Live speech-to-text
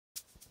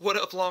What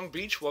up, Long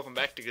Beach? Welcome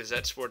back to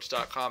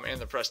GazetteSports.com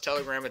and the Press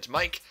Telegram. It's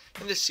Mike,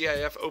 and the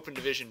CIF Open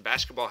Division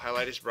Basketball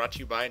Highlight is brought to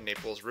you by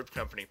Naples Rib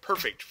Company.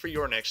 Perfect for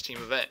your next team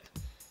event.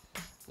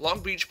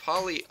 Long Beach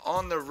Poly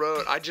on the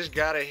road. I just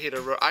gotta hit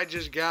a road. I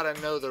just gotta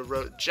know the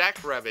road.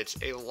 Jackrabbits,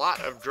 a lot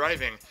of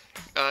driving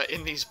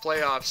in these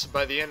playoffs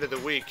by the end of the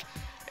week.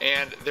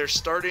 And they're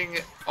starting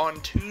on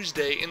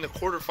Tuesday in the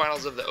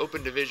quarterfinals of the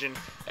Open Division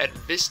at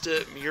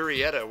Vista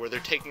Murrieta, where they're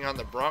taking on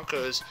the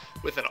Broncos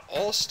with an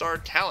all-star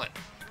talent.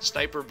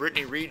 Sniper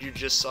Brittany Reed, you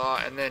just saw,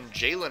 and then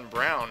Jalen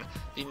Brown,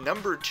 the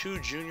number 2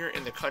 junior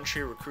in the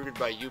country, recruited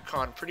by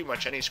UConn. Pretty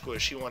much any school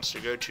she wants to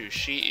go to.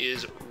 She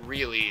is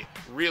really,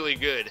 really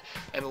good.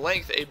 And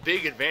length, a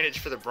big advantage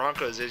for the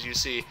Broncos, as you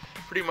see.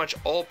 Pretty much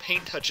all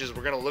paint touches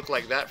were going to look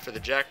like that for the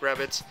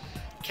Jackrabbits.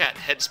 Kat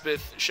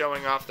Hedspeth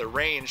showing off the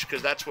range,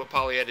 because that's what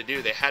Poly had to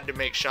do. They had to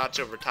make shots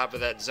over top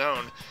of that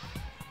zone.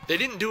 They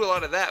didn't do a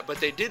lot of that,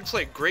 but they did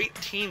play great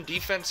team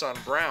defense on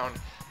Brown.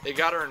 They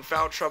got her in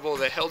foul trouble.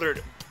 They held her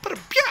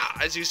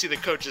as you see the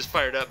coaches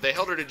fired up. They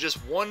held her to just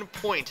 1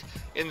 point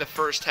in the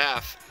first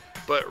half.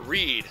 But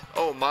Reed,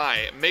 oh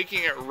my,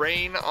 making it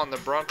rain on the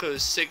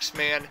Broncos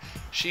 6-man.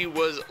 She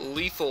was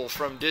lethal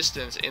from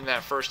distance in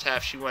that first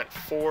half. She went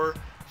 4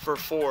 for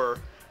 4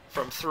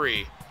 from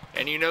 3.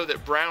 And you know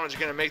that Brown is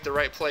going to make the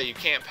right play. You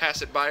can't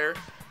pass it by her.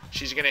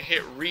 She's going to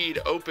hit Reed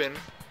open.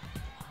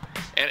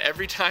 And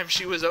every time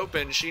she was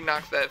open, she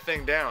knocked that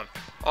thing down.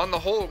 On the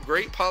whole,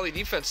 great Poly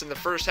defense in the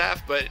first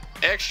half, but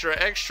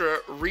extra,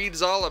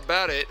 Reed's all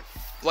about it.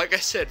 Like I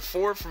said,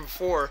 4 from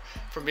 4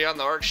 from beyond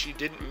the arc. She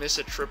didn't miss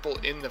a triple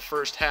in the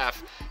first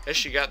half as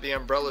she got the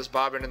umbrellas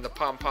bobbing and the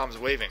pom-poms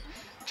waving.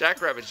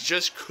 Jackrabbits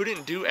just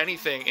couldn't do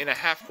anything in a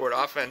half-court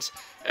offense.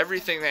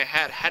 Everything they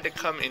had to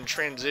come in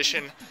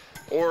transition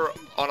or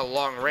on a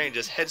long range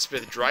as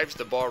Hedspeth drives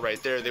the ball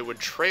right there. They would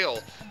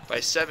trail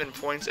by 7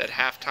 points at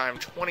halftime,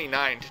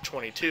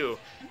 29-22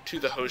 to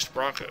the host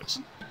Broncos.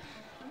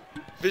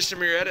 Vista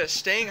Murrieta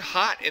staying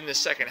hot in the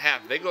second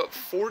half. They go up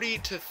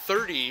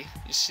 40-30.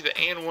 You see the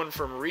and one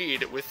from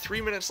Reed with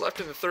 3 minutes left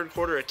in the third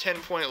quarter, a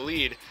 10-point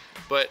lead.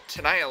 But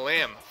Tanaya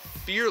Lamb,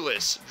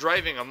 fearless,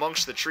 driving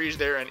amongst the trees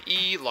there, and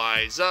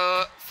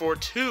Eliza for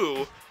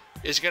 2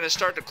 is going to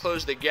start to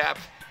close the gap.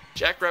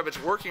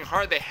 Jackrabbits working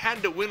hard. They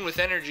had to win with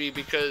energy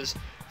because,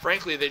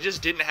 frankly, they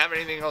just didn't have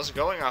anything else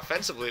going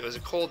offensively. It was a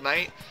cold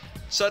night.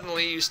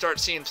 Suddenly, you start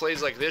seeing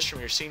plays like this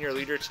from your senior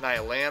leader,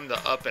 Tanaya Lamb, the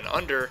up and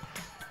under.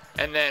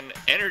 And then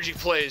energy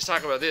plays,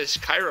 talk about this,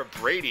 Kyra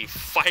Brady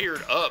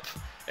fired up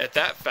at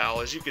that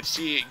foul, as you could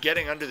see,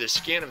 getting under the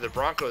skin of the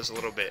Broncos a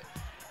little bit.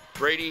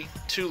 Brady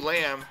to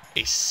Lamb,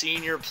 a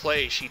senior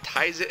play. She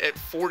ties it at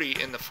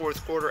 40 in the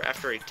fourth quarter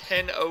after a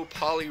 10-0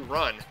 Poly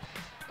run.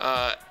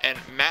 And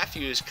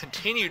Matthews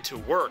continued to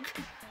work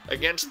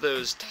against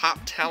those top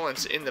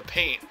talents in the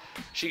paint.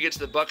 She gets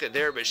the bucket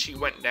there, but she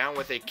went down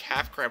with a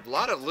calf cramp. A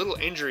lot of little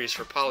injuries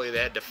for Poly they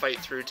had to fight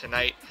through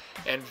tonight.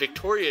 And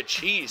Victoria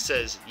Chi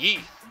says,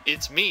 "Yee,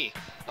 it's me,"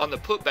 on the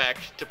putback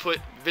to put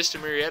Vista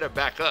Murrieta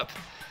back up.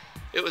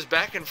 It was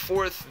back and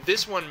forth.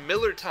 This one,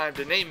 Miller time.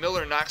 Danae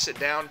Miller knocks it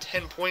down.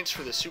 10 points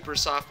for the super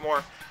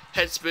sophomore.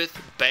 Hedspeth,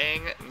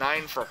 bang,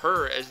 9 for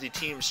her as the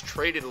teams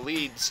traded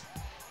leads.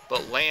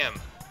 But Lamb,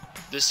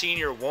 the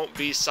senior, won't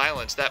be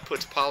silenced. That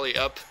puts Poly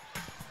up.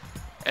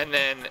 And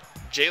then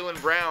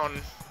Jalen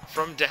Brown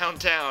from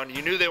downtown.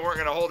 You knew they weren't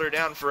going to hold her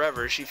down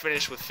forever. She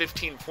finished with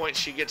 15 points.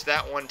 She gets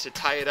that one to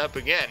tie it up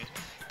again.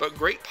 But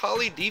great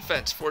Poly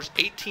defense, forced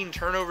 18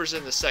 turnovers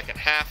in the second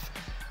half.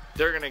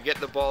 They're going to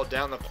get the ball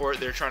down the court.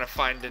 They're trying to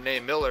find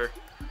Danae Miller.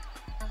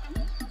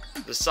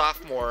 The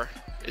sophomore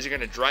is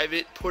going to drive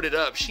it, put it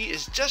up. She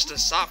is just a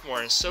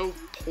sophomore and so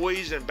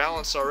poised and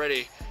balanced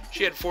already.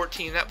 She had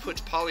 14. That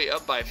puts Poly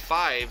up by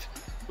 5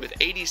 with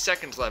 80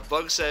 seconds left.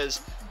 Bug says,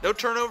 no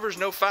turnovers,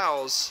 no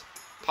fouls.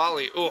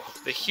 Poly,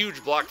 the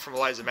huge block from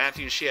Eliza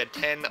Matthews. She had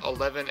 10,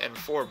 11, and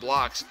 4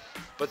 blocks.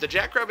 But the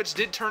Jackrabbits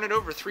did turn it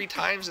over 3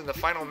 times in the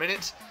final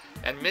minutes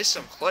and missed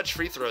some clutch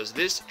free throws.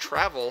 This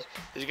travel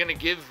is going to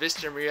give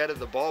Vista Murrieta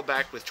the ball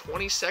back with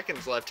 20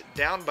 seconds left,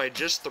 down by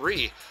just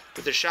 3,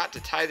 with a shot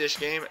to tie this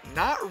game.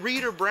 Not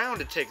Reed or Brown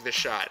to take the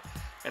shot.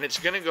 And it's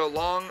going to go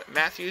long.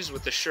 Matthews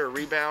with the sure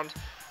rebound.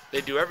 They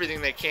do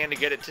everything they can to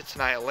get it to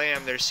Tanaya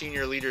Lamb. Their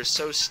senior leader is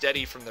so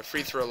steady from the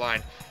free throw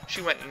line.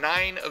 She went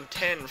 9 of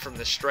 10 from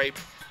the stripe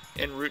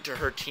en route to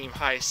her team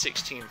high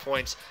 16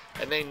 points.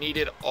 And they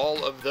needed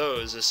all of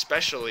those,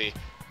 especially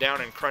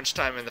down in crunch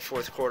time in the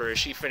fourth quarter, as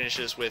she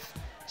finishes with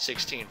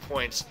 16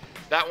 points.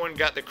 That one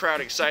got the crowd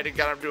excited,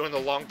 got them doing the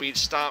Long Beach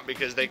stomp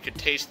because they could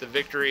taste the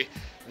victory.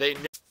 They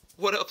knew.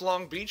 What up,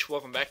 Long Beach?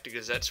 Welcome back to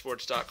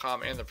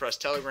GazetteSports.com and the Press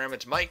Telegram.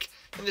 It's Mike,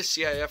 and the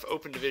CIF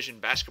Open Division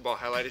Basketball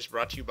Highlight is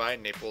brought to you by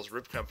Naples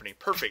Rib Company.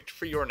 Perfect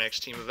for your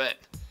next team event.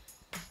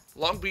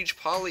 Long Beach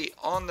Poly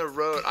on the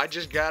road. I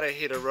just gotta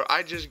hit a road.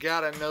 I just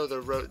gotta know the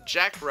road.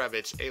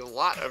 Jackrabbits, a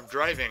lot of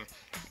driving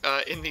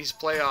in these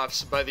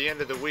playoffs by the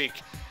end of the week.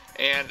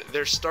 And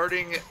they're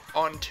starting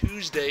on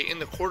Tuesday in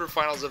the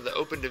quarterfinals of the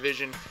Open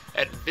Division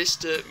at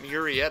Vista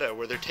Murrieta,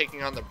 where they're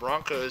taking on the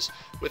Broncos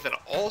with an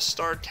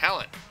all-star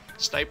talent.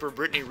 Sniper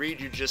Brittany Reed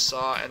you just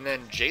saw, and then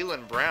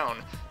Jalen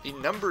Brown, the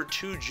number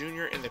 2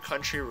 junior in the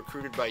country,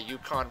 recruited by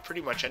UConn.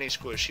 Pretty much any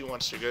school she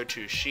wants to go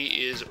to. She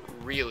is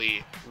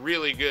really,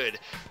 really good.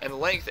 And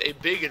length, a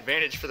big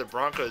advantage for the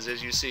Broncos,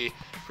 as you see.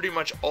 Pretty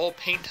much all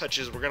paint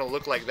touches were going to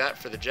look like that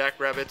for the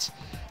Jackrabbits.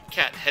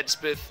 Kat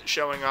Hedspeth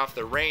showing off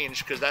the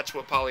range, because that's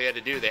what Poly had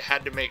to do. They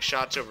had to make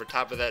shots over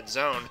top of that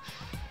zone.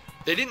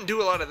 They didn't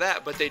do a lot of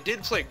that, but they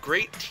did play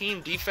great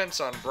team defense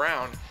on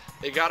Brown.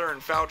 They got her in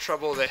foul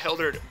trouble. They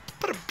held her to,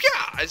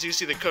 as you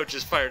see the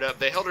coaches fired up,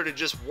 they held her to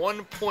just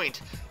 1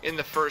 point in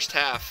the first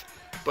half.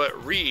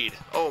 But Reed,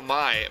 oh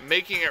my,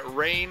 making it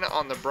rain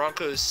on the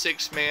Broncos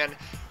 6-man.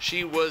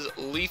 She was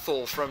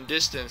lethal from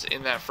distance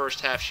in that first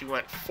half. She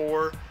went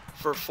 4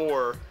 for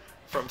 4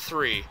 from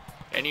 3.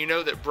 And you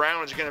know that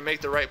Brown is going to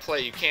make the right play.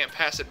 You can't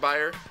pass it by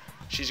her.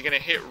 She's going to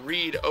hit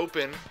Reed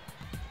open.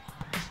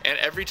 And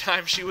every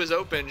time she was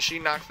open, she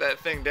knocked that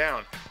thing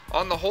down.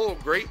 On the whole,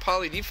 great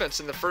Poly defense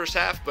in the first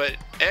half, but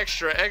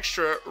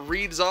extra,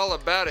 Reed's all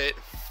about it.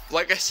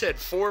 Like I said,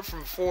 4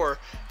 from 4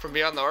 from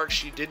beyond the arc.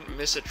 She didn't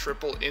miss a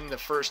triple in the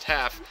first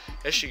half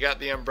as she got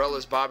the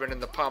umbrellas bobbing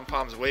and the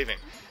pom-poms waving.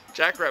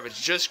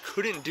 Jackrabbits just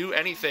couldn't do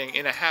anything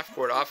in a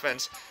half-court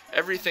offense.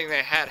 Everything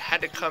they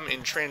had to come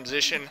in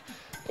transition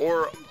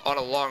or on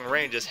a long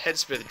range as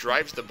Hedspeth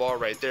drives the ball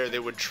right there. They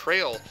would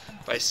trail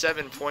by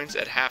 7 points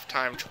at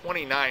halftime,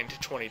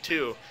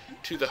 29-22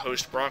 to the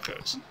host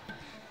Broncos.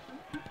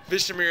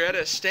 Vista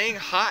Murrieta staying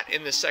hot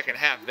in the second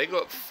half. They go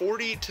up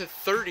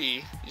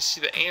 40-30. You see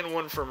the and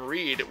one from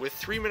Reed with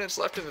 3 minutes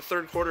left in the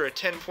third quarter, a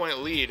 10-point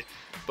lead.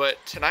 But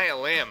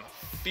Tanaya Lamb,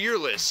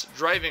 fearless,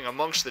 driving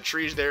amongst the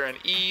trees there, and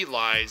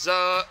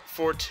Eliza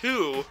for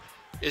 2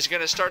 is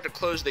going to start to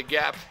close the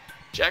gap.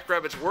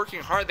 Jackrabbits working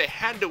hard. They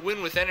had to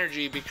win with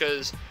energy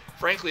because,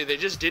 frankly, they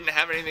just didn't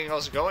have anything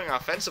else going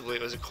offensively.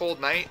 It was a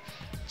cold night.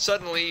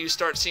 Suddenly, you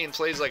start seeing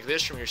plays like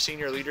this from your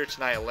senior leader,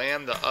 Tanaya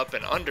Lamb, the up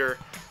and under.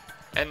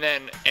 And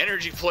then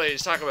energy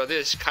plays, talk about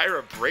this,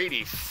 Kyra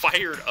Brady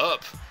fired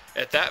up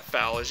at that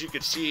foul, as you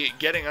could see,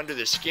 getting under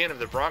the skin of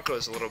the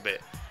Broncos a little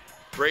bit.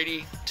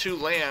 Brady to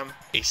Lamb,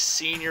 a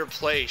senior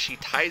play. She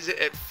ties it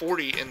at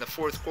 40 in the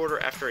fourth quarter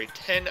after a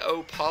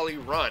 10-0 Poly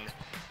run.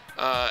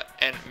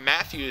 And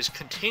Matthews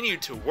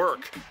continued to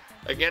work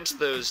against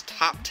those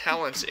top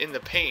talents in the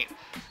paint.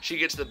 She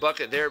gets the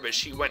bucket there, but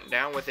she went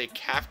down with a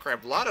calf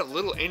cramp. A lot of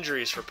little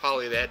injuries for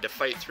Poly they had to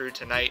fight through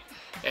tonight.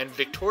 And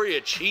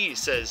Victoria Cheese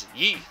says,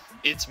 "Yee,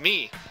 it's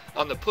me,"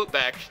 on the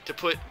putback to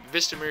put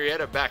Vista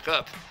Murrieta back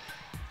up.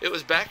 It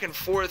was back and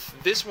forth.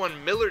 This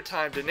one, Miller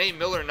time. Danae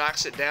Miller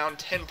knocks it down.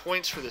 10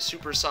 points for the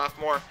super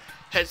sophomore.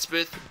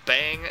 Hedspeth,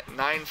 bang,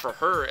 9 for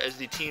her as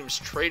the teams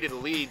traded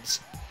leads.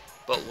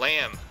 But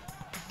Lamb,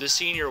 the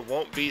senior,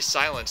 won't be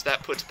silenced.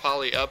 That puts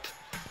Poly up.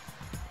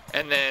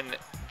 And then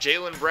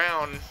Jalen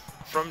Brown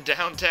from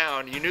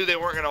downtown. You knew they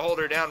weren't going to hold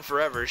her down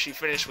forever. She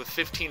finished with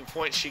 15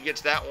 points. She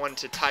gets that one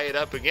to tie it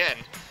up again.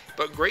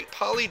 But great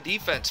Poly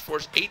defense,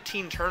 forced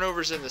 18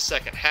 turnovers in the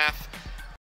second half.